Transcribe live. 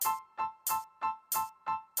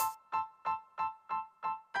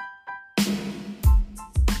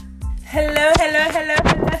Hello,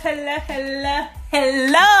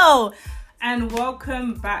 and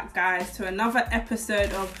welcome back, guys, to another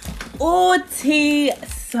episode of All Tea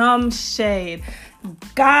Some Shade.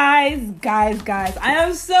 Guys, I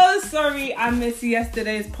am so sorry I missed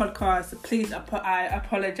yesterday's podcast. Please, I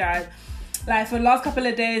apologize. Like, for the last couple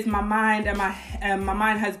of days, my mind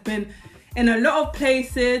has been in a lot of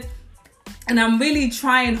places, and I'm really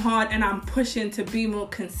trying hard and I'm pushing to be more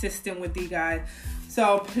consistent with you guys.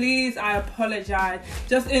 So please, I apologize.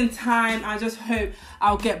 Just in time, I just hope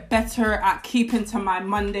I'll get better at keeping to my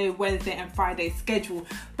Monday, Wednesday and Friday schedule.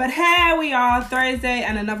 But here we are, Thursday,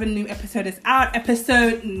 and another new episode is out,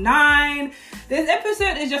 episode 9. This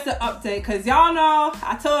episode is just an update because y'all know,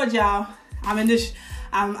 I told y'all, I'm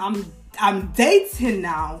dating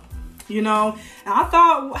now, you know. And I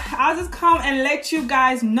thought I'll just come and let you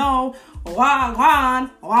guys know what's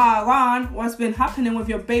been happening with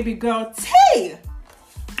your baby girl T.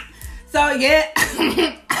 So yeah,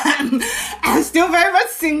 I'm still very much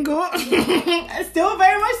single. I'm still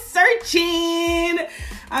very much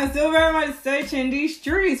searching. These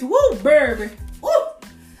streets. Woo, baby. Woo.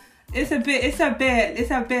 It's a bit.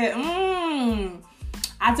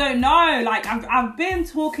 I don't know. Like, I've been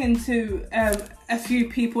talking to a few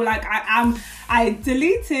people. Like, I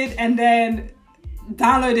deleted and then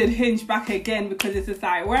downloaded Hinge back again because it's just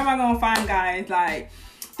like, where am I gonna find guys? Like,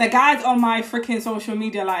 the guys on my freaking social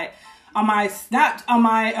media, like on my Snapchat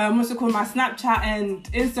and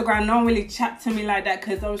Instagram, don't really chat to me like that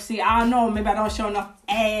because obviously, I don't know, maybe I don't show enough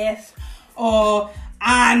ass, or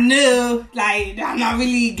I know, like, I'm not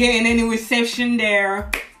really getting any reception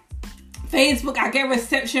there. Facebook, I get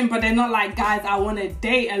reception, but they're not like guys I want to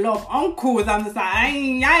date. A lot of uncles, I'm just like,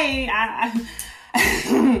 I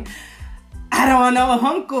don't want no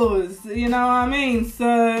uncles, you know what I mean?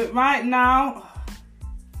 So right now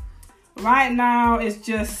it's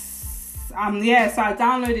just, so I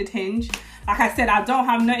downloaded Hinge. Like I said, I don't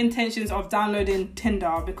have no intentions of downloading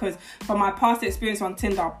Tinder because from my past experience on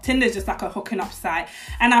Tinder's just like a hooking up site.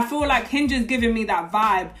 And I feel like Hinge is giving me that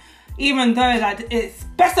vibe, even though that it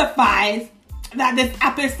specifies that this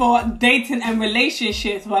app is for dating and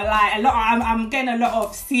relationships, but like I'm getting a lot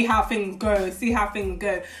of see how things go.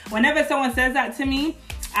 Whenever someone says that to me,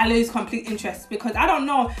 I lose complete interest because I don't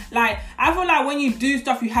know, like, I feel like when you do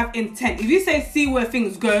stuff, you have intent. If you say see where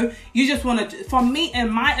things go, you just want to, for me, in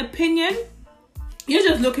my opinion, you're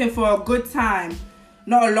just looking for a good time,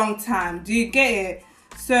 not a long time. Do you get it?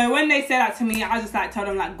 So when they say that to me, I just like tell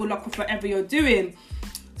them like, good luck with whatever you're doing.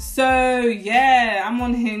 So yeah, I'm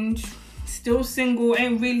on Hinge, still single,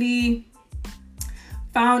 ain't really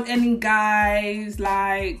found any guys,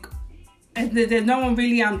 like, there's no one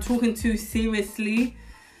really I'm talking to seriously.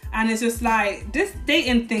 And it's just like, this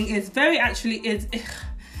dating thing is very,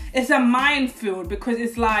 it's a minefield because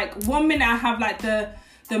it's like, one minute I have like the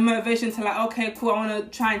motivation to like, okay, cool, I want to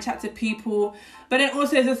try and chat to people. But then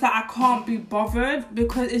also it's just like, I can't be bothered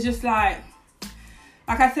because it's just like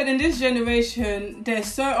I said, in this generation, they're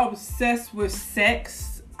so obsessed with sex.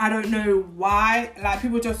 I don't know why. Like,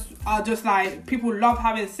 people love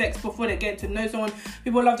having sex before they get to know someone.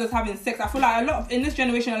 People love just having sex. I feel like in this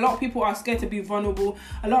generation, a lot of people are scared to be vulnerable.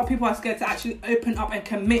 A lot of people are scared to actually open up and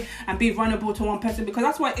commit and be vulnerable to one person, because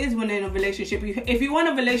that's what it is when they're in a relationship. If you want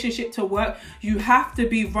a relationship to work, you have to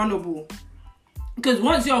be vulnerable. Because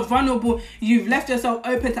once you're vulnerable, you've left yourself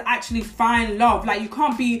open to actually find love. Like, you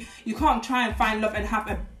can't try and find love and have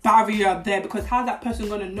a barrier there, because how's that person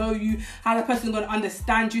going to know you? How's that person going to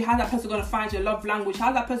understand you? How's that person going to find your love language?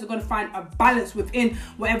 How's that person going to find a balance within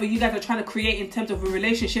whatever you guys are trying to create in terms of a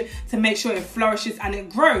relationship to make sure it flourishes and it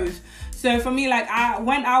grows? So for me, like,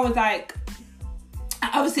 when I was like,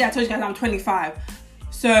 obviously I told you guys I'm 25.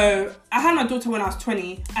 So I had my daughter when I was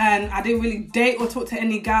 20, and I didn't really date or talk to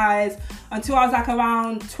any guys until I was like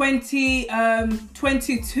around 22,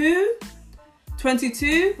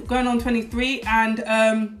 going on 23. And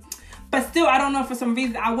but still, I don't know, for some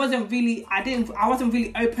reason I wasn't really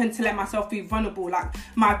open to let myself be vulnerable. Like,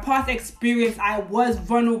 my past experience, I was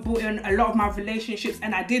vulnerable in a lot of my relationships,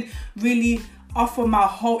 and I did really offer my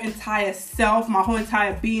whole entire self, my whole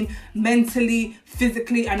entire being, mentally,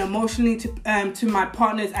 physically and emotionally to my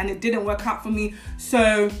partners, and it didn't work out for me.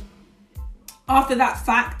 So after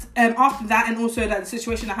that and also that the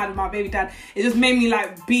situation I had with my baby dad, it just made me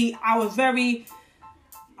like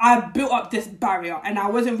I built up this barrier, and I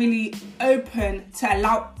wasn't really open to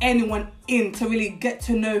allow anyone in to really get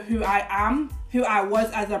to know who I am, who I was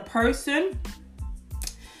as a person.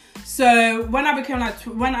 So when I became I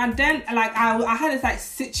had this like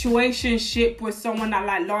situationship with someone that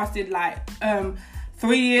like lasted like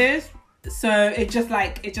 3 years. So it just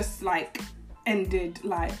ended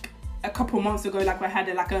like a couple months ago, like we had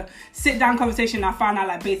a sit down conversation. And I found out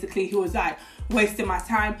like basically he was like wasting my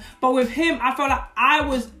time. But with him, I felt like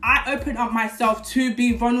I opened up myself to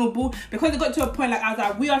be vulnerable, because it got to a point like I was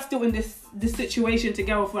like, we are still in this situation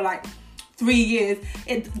together for like 3 years.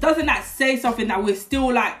 It doesn't that say something that we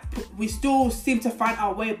still seem to find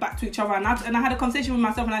our way back to each other. And I had a conversation with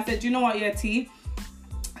myself and I said, you know what, yeah, T,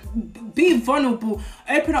 be vulnerable,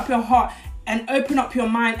 open up your heart and open up your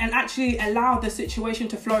mind and actually allow the situation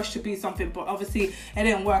to flourish to be something. But obviously it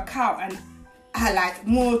didn't work out, and I like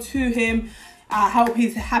more to him. I hope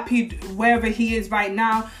he's happy wherever he is right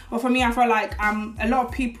now. But for me, I feel like a lot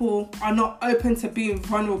of people are not open to being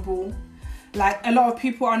vulnerable. Like, a lot of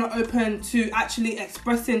people are not open to actually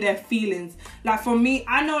expressing their feelings. Like, for me,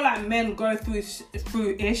 I know like men go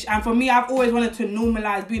through ish, and for me, I've always wanted to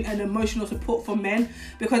normalize being an emotional support for men,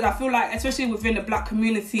 because I feel like, especially within the black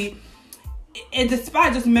community,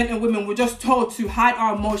 despite just men and women, we're just told to hide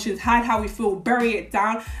our emotions, hide how we feel, bury it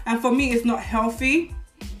down. And for me, it's not healthy.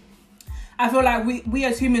 I feel like we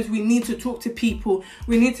as humans, we need to talk to people.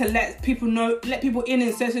 We need to let people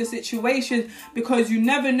in certain situations, because you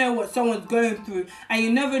never know what someone's going through, and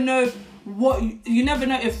you never know if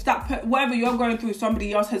whatever you're going through,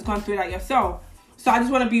 somebody else has gone through that yourself. So I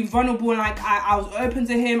just want to be vulnerable, and like I was open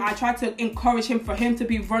to him. I tried to encourage him for him to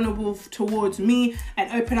be vulnerable towards me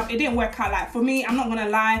and open up. It didn't work out. Like, for me, I'm not gonna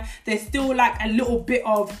lie, there's still like a little bit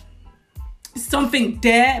of something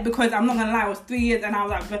there, because I'm not gonna lie, it was 3 years, and I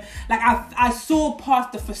was like I saw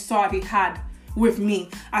past the facade he had with me.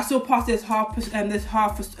 I saw past this half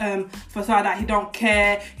facade that he don't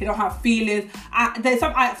care, he don't have feelings.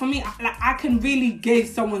 For me, I can really gauge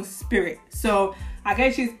someone's spirit. So I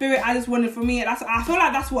gauge his spirit. I just wanted, for me, I feel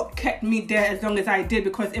like that's what kept me there as long as I did,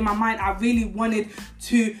 because in my mind I really wanted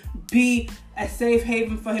to be a safe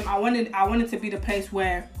haven for him. I wanted to be the place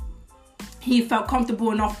where he felt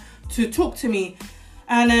comfortable enough to talk to me.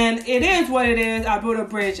 And then it is what it is. I built a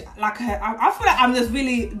bridge. Like, I feel like I'm just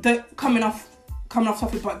really coming off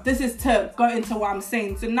topic, but this is to go into what I'm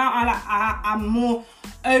saying. So now I'm more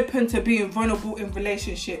open to being vulnerable in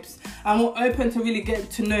relationships. I'm more open to really getting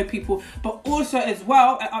to know people. But also as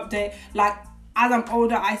well, an update, like, as I'm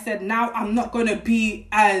older, I said now I'm not gonna be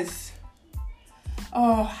as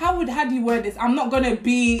how do you word this? I'm not gonna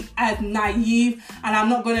be as naive, and I'm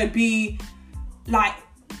not gonna be like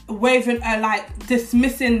waving like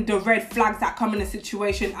dismissing the red flags that come in a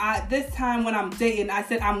situation. This time when I'm dating, I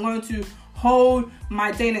said I'm going to hold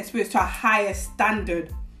my dating experience to a higher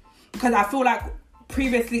standard, because I feel like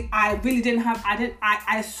previously I really didn't have,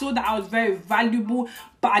 I saw that I was very valuable,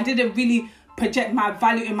 but I didn't really project my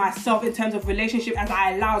value in myself in terms of relationship, as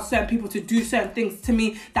I allowed certain people to do certain things to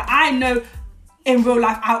me that I know in real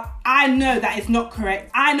life, I know that it's not correct.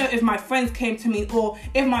 I know if my friends came to me, or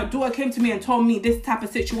if my daughter came to me and told me this type of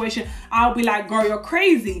situation, I'll be like, girl, you're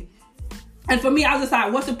crazy. And for me, I was just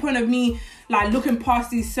like, what's the point of me like looking past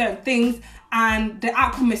these certain things, and the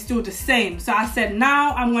outcome is still the same? So I said,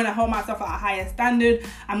 now I'm going to hold myself at a higher standard.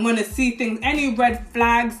 I'm going to see things, any red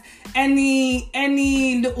flags, any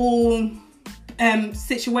little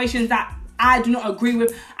situations that I do not agree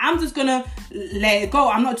with, I'm just gonna let it go.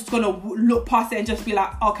 I'm not just gonna look past it and just be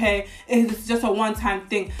like, okay, it's just a one-time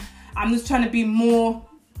thing. I'm just trying to be more,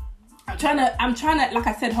 I'm trying to, like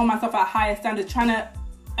I said, hold myself at a higher standard, trying to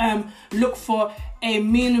look for a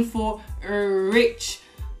meaningful, rich,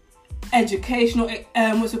 educational,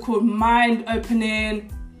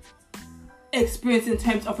 mind-opening experience in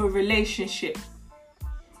terms of a relationship,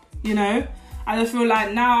 you know? I just feel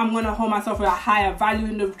like now I'm going to hold myself at a higher value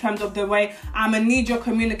in the terms of the way I'm going to need your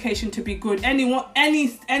communication to be good. Any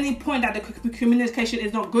point that the communication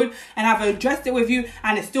is not good and I've addressed it with you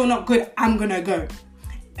and it's still not good, I'm going to go.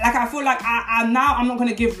 Like, I feel like I'm not going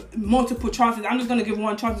to give multiple chances. I'm just going to give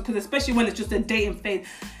one chance, because especially when it's just a dating phase.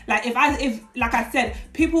 Like, if like I said,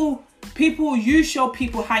 people, you show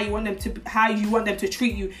people how you want them to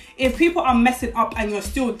treat you. If people are messing up and you're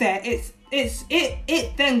still there,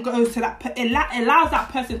 it then goes to that, it allows that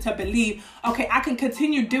person to believe, okay, I can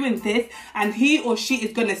continue doing this and he or she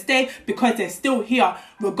is going to stay because they're still here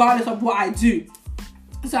regardless of what I do.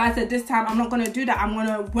 So I said, this time I'm not going to do that. I'm going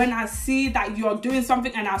to, when I see that you're doing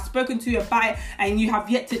something and I've spoken to you about it and you have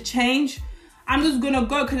yet to change, I'm just going to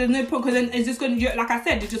go, because there's no point, because then it's just going to, like I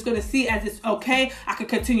said, you're just going to see it as it's okay. I can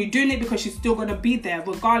continue doing it because she's still going to be there.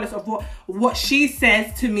 Regardless of what she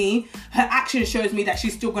says to me, her action shows me that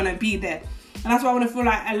she's still going to be there. And that's why I want to feel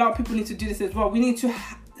like a lot of people need to do this as well. We need to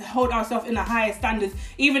hold ourselves in the higher standards,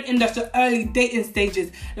 even in the early dating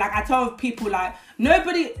stages. Like, I tell people, like, let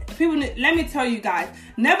me tell you guys,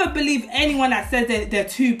 never believe anyone that says they're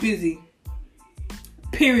too busy.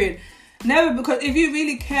 Period. Never, because if you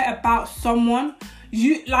really care about someone,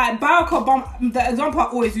 you like Barack Obama. The example I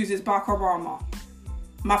always use is Barack Obama,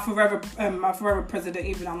 my forever president,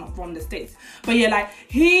 even though I'm not from the States. But yeah, like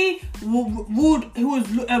he was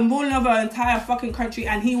ruling over an entire fucking country,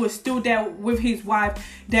 and he was still there with his wife.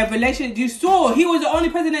 Their relationship, you saw, he was the only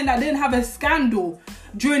president that didn't have a scandal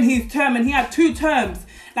during his term, and he had 2 terms.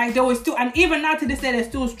 Like, they were still, and even now to this day, they're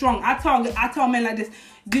still strong. I tell men like this: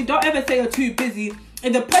 don't ever say you're too busy.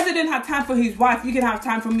 If the president had time for his wife, you can have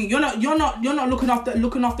time for me. You're not looking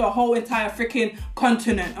after a whole entire freaking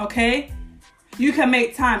continent, okay? You can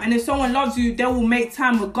make time, and if someone loves you, they will make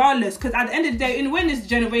time regardless. Because at the end of the day, we're in this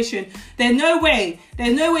generation, there's no way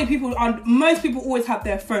most people always have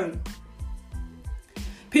their phone.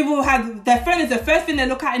 People have their phone is the first thing they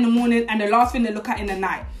look at in the morning and the last thing they look at in the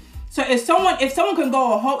night. So if someone can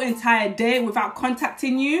go a whole entire day without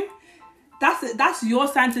contacting you, that's your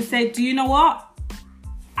sign to say, do you know what?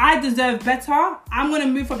 I deserve better. I'm going to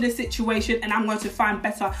move from this situation and I'm going to find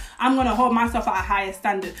better. I'm going to hold myself at a higher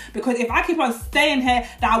standard. Because if I keep on staying here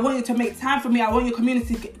that I want you to make time for me, I want your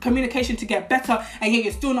communication to get better, and yet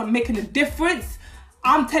you're still not making a difference,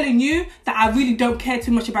 I'm telling you that I really don't care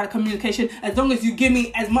too much about the communication, as long as you give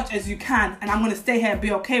me as much as you can, and I'm going to stay here and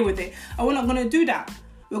be okay with it. And we're not going to do that.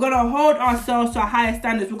 We're going to hold ourselves to a higher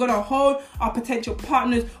standards. We're going to hold our potential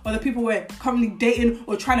partners or the people we're currently dating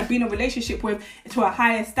or trying to be in a relationship with to a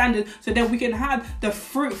higher standard, so that we can have the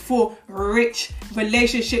fruitful, rich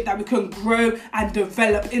relationship that we can grow and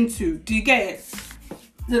develop into. Do you get it?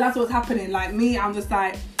 So that's what's happening. Like me, I'm just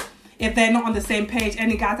like, if they're not on the same page,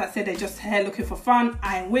 any guys that say they're just here looking for fun,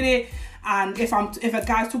 I ain't with it. And if a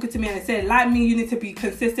guy's talking to me and they say, like me, you need to be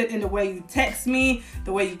consistent in the way you text me,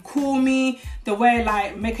 the way you call me, the way,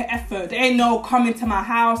 like, make an effort. There ain't no coming to my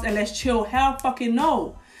house and let's chill. Hell fucking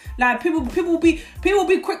no. Like, people be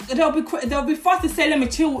quick, they'll be fast to say, let me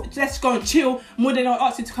chill, let's go and chill, more than they'll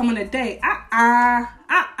ask you to come on a date.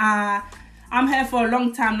 I'm here for a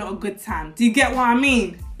long time, not a good time. Do you get what I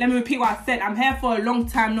mean? Let me repeat what I said. I'm here for a long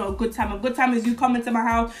time, not a good time. A good time is you come into my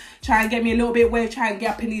house, try and get me a little bit wet, try and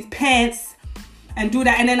get up in these pants and do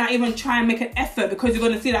that, and then not even try and make an effort, because you're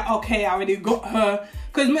going to see that, okay, I already got her.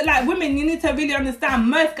 Because, like, women, you need to really understand,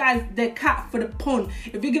 most guys, they're cat for the pun.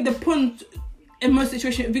 If you give the pun, in most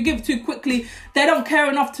situations, if you give too quickly, they don't care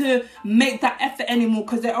enough to make that effort anymore,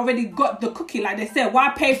 because they already got the cookie. Like they said, why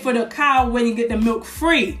pay for the cow when you get the milk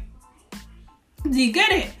free? Do you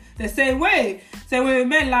get it? The same way. So with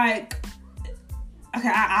men, like, okay,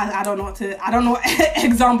 I don't know what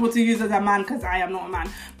example to use as a man, because I am not a man.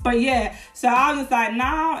 But yeah, so I was like,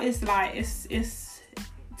 now it's like, it's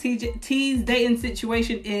T's dating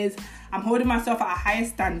situation is, I'm holding myself at a higher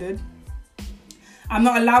standard. I'm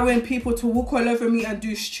not allowing people to walk all over me and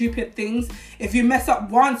do stupid things. If you mess up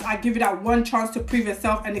once, I give you that one chance to prove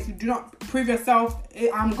yourself. And if you do not prove yourself,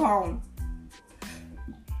 I'm gone.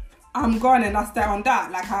 I'm gone, and that's that on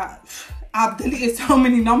that. Like, I've deleted so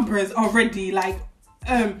many numbers already, like,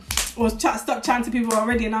 or stop chatting to people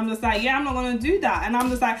already, and I'm just like, yeah, I'm not gonna do that. And I'm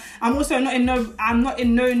just like, I'm not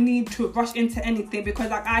in no need to rush into anything,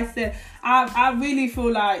 because like I said, I really feel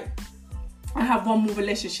like I have one more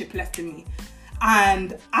relationship left in me,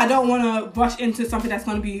 and I don't want to rush into something that's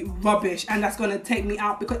going to be rubbish and that's going to take me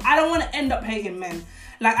out, because I don't want to end up hating men.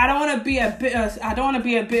 Like, I don't want to be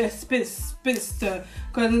a bitter spinster,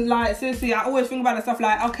 because, like, seriously, I always think about the stuff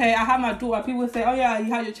like, okay, I have my daughter, people say, oh yeah,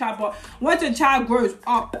 you have your child, but once your child grows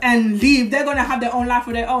up and leave, they're going to have their own life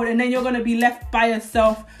of their own, and then you're going to be left by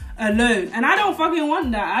yourself alone. And I don't fucking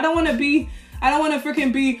want that. I don't want to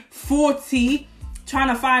freaking be 40 trying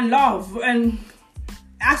to find love, and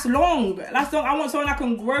that's long. I want someone I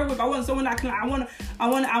can grow with. I want someone that can. I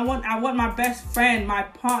want my best friend, my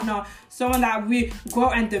partner, someone that we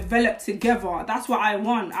grow and develop together. That's what I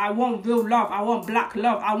want. I want real love. I want black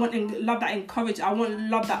love. I want love that encourages. I want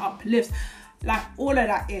love that uplifts. Like, all of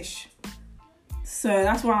that ish. So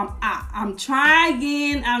that's where I'm at. I'm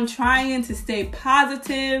trying to stay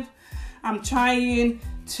positive. I'm trying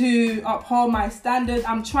to uphold my standards.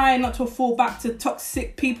 I'm trying not to fall back to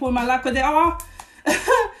toxic people in my life, because they are.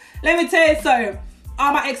 Let me tell you so.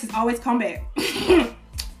 All my exes always come back.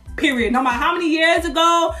 Period. No matter how many years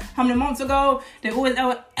ago, how many months ago, they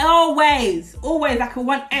always like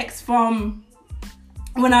one ex from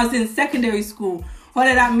when I was in secondary school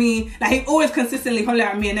hollered at me. Like, he always consistently hollered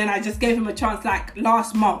at me, and then I just gave him a chance like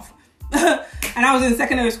last month. And I was in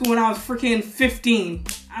secondary school when I was freaking 15,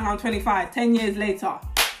 and I'm 25. 10 years later,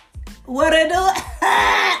 what I do?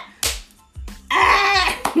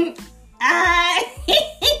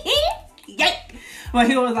 Yike. But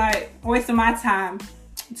he was like, wasting my time,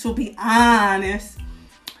 to be honest.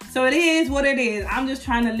 So it is what it is. I'm just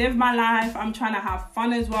trying to live my life. I'm trying to have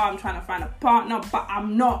fun as well. I'm trying to find a partner, but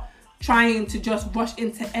I'm not trying to just rush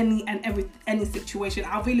into any situation.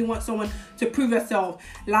 I really want someone to prove yourself.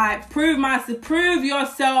 Like, prove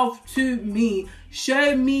yourself to me.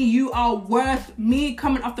 Show me you are worth me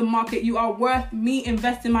coming off the market. You are worth me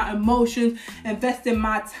investing my emotions, investing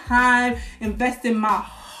my time, investing my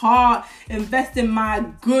heart, investing my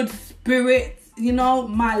good spirits, you know,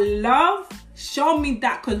 my love. Show me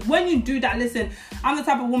that, because when you do that, listen, I'm the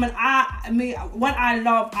type of woman, when I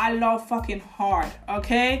love fucking hard,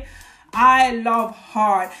 okay? I love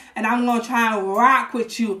hard, and I'm gonna try and rock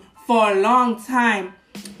with you for a long time,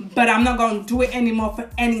 but I'm not gonna do it anymore for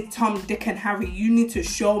any Tom, Dick, and Harry. You need to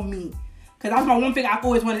show me, because that's my one thing I've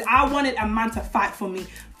always wanted. I wanted a man to fight for me.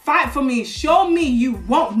 Fight for me. Show me you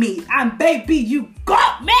want me, and baby, you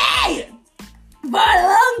got me for a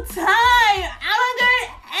long time. I'm not going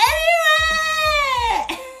anywhere.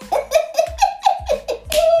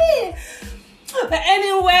 But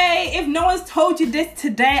anyway, if no one's told you this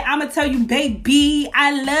today, I'm gonna tell you, baby,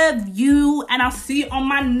 I love you, and I'll see you on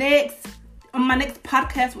my next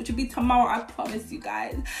podcast, which will be tomorrow. I promise you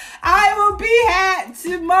guys, I will be here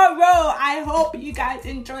tomorrow. I hope you guys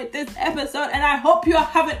enjoyed this episode, and I hope you're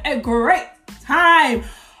having a great time.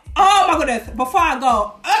 Oh my goodness, before I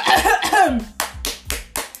go,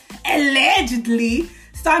 allegedly,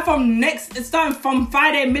 starting from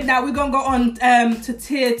Friday midnight, we're gonna go on to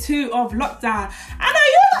tier 2 of lockdown. I know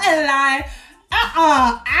you're not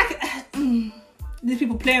lying. These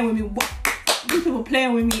people playing with me. These people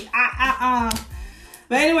playing with me. But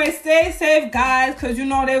anyway, stay safe, guys, because you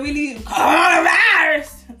know they really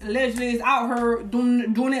coronavirus allegedly is out here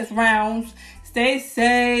doing its rounds. Stay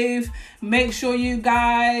safe. Make sure you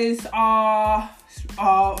guys are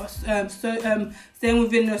staying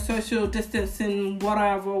within the social distancing,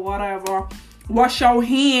 whatever. Wash your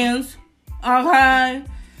hands, okay?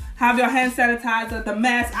 Have your hand sanitizer, the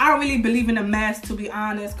mask. I don't really believe in the mask, to be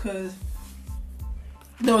honest, because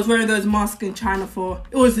they was wearing those masks in China for,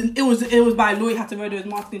 it was by Louis had to wear those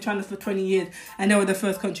masks in China for 20 years, and they were the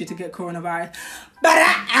first country to get coronavirus. But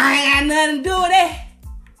I ain't got nothing to do with it.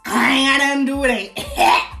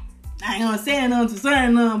 I ain't gonna say nothing to say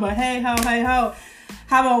nothing, but hey ho.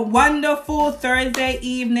 Have a wonderful Thursday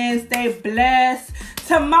evening. Stay blessed.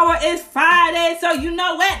 Tomorrow is Friday, so you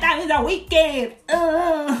know what? That is the weekend.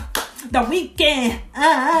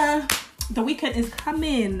 The weekend is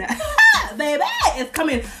coming. Baby, it's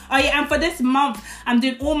coming. Oh yeah, and for this month, I'm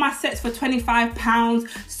doing all my sets for £25.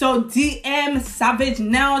 So DM Savage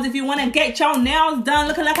Nails if you want to get your nails done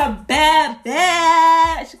looking like a bad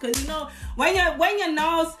bitch. Because you know, when your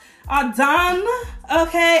nails are done,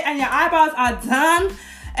 okay, and your eyebrows are done,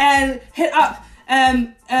 and hit up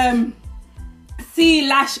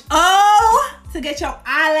C-Lash-O to get your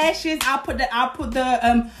eyelashes. I'll put the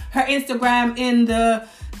her Instagram in the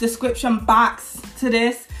description box to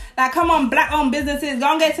this. Like, come on, black-owned businesses,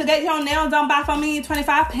 go and get your nails done by for me,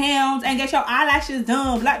 £25, and get your eyelashes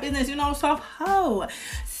done. Black business, you know, support.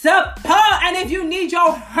 And if you need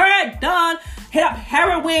your hair done, hit up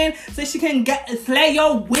Heroin so she can slay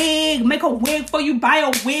your wig, make a wig for you, buy a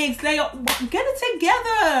wig, get it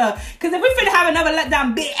together. Because if we finna have another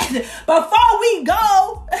letdown, bitch, before we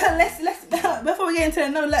go, before we get into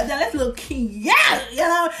another letdown, let's look cute, you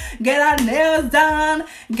know, get our nails done,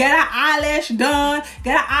 get our eyelash done,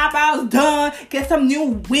 get our eyebrows done, get some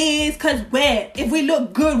new wigs. Cause if we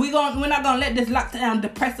look good, we're not gonna let this lockdown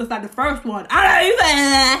depress us like the first one. I know you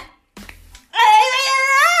saying.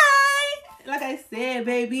 Like I said,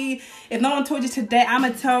 baby, if no one told you today, I'ma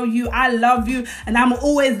tell you I love you, and I'ma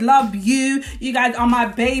always love you. You guys are my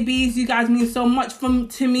babies. You guys mean so much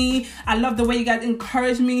to me. I love the way you guys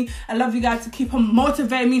encourage me. I love you guys to keep on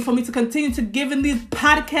motivating me for me to continue to give in these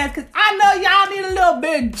podcasts, because I know y'all need a little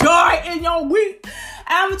bit of joy in your week.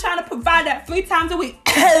 I'm trying to provide that 3 times a week.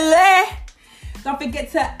 Don't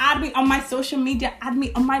forget to add me on my social media. Add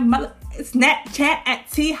me on my Snapchat at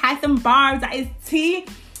T-Barbz. That is TEE-BARBZ,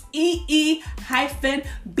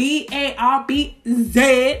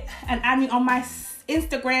 and add me on my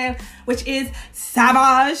Instagram, which is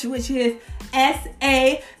Savage, which is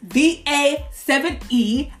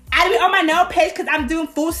SAVA7E. Add me on my nail page, because I'm doing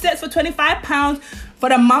full sets for £25 for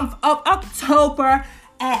the month of October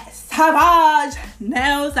at Savage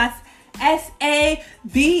Nails. That's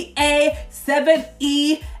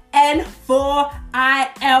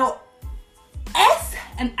SAVA7EN4ILS.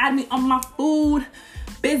 And add me on my food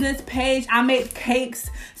business page. I make cakes.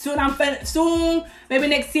 Soon, maybe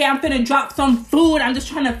next year, I'm finna drop some food. I'm just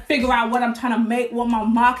trying to figure out what I'm trying to make, what my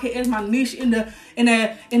market is, my niche in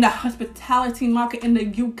the hospitality market in the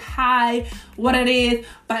UK, what it is.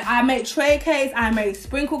 But I make tray cakes, I make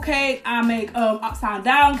sprinkle cake, I make upside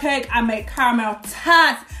down cake, I make caramel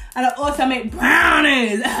tarts, and I also make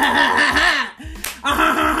brownies.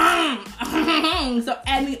 So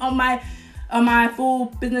add me on my full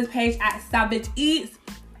business page at Savage Eats,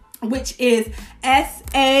 which is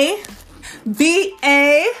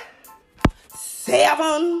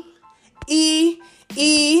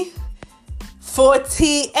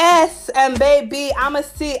SAVA7EE4TS. And baby, I'ma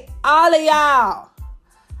see all of y'all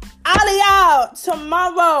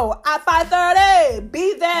tomorrow at 5:30.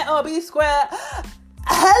 Be there or be square.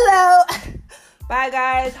 Hello. Bye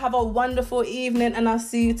guys, have a wonderful evening, and I'll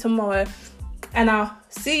see you tomorrow. And I'll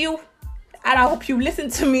see you, and I hope you listen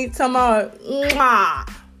to me tomorrow. Mwah.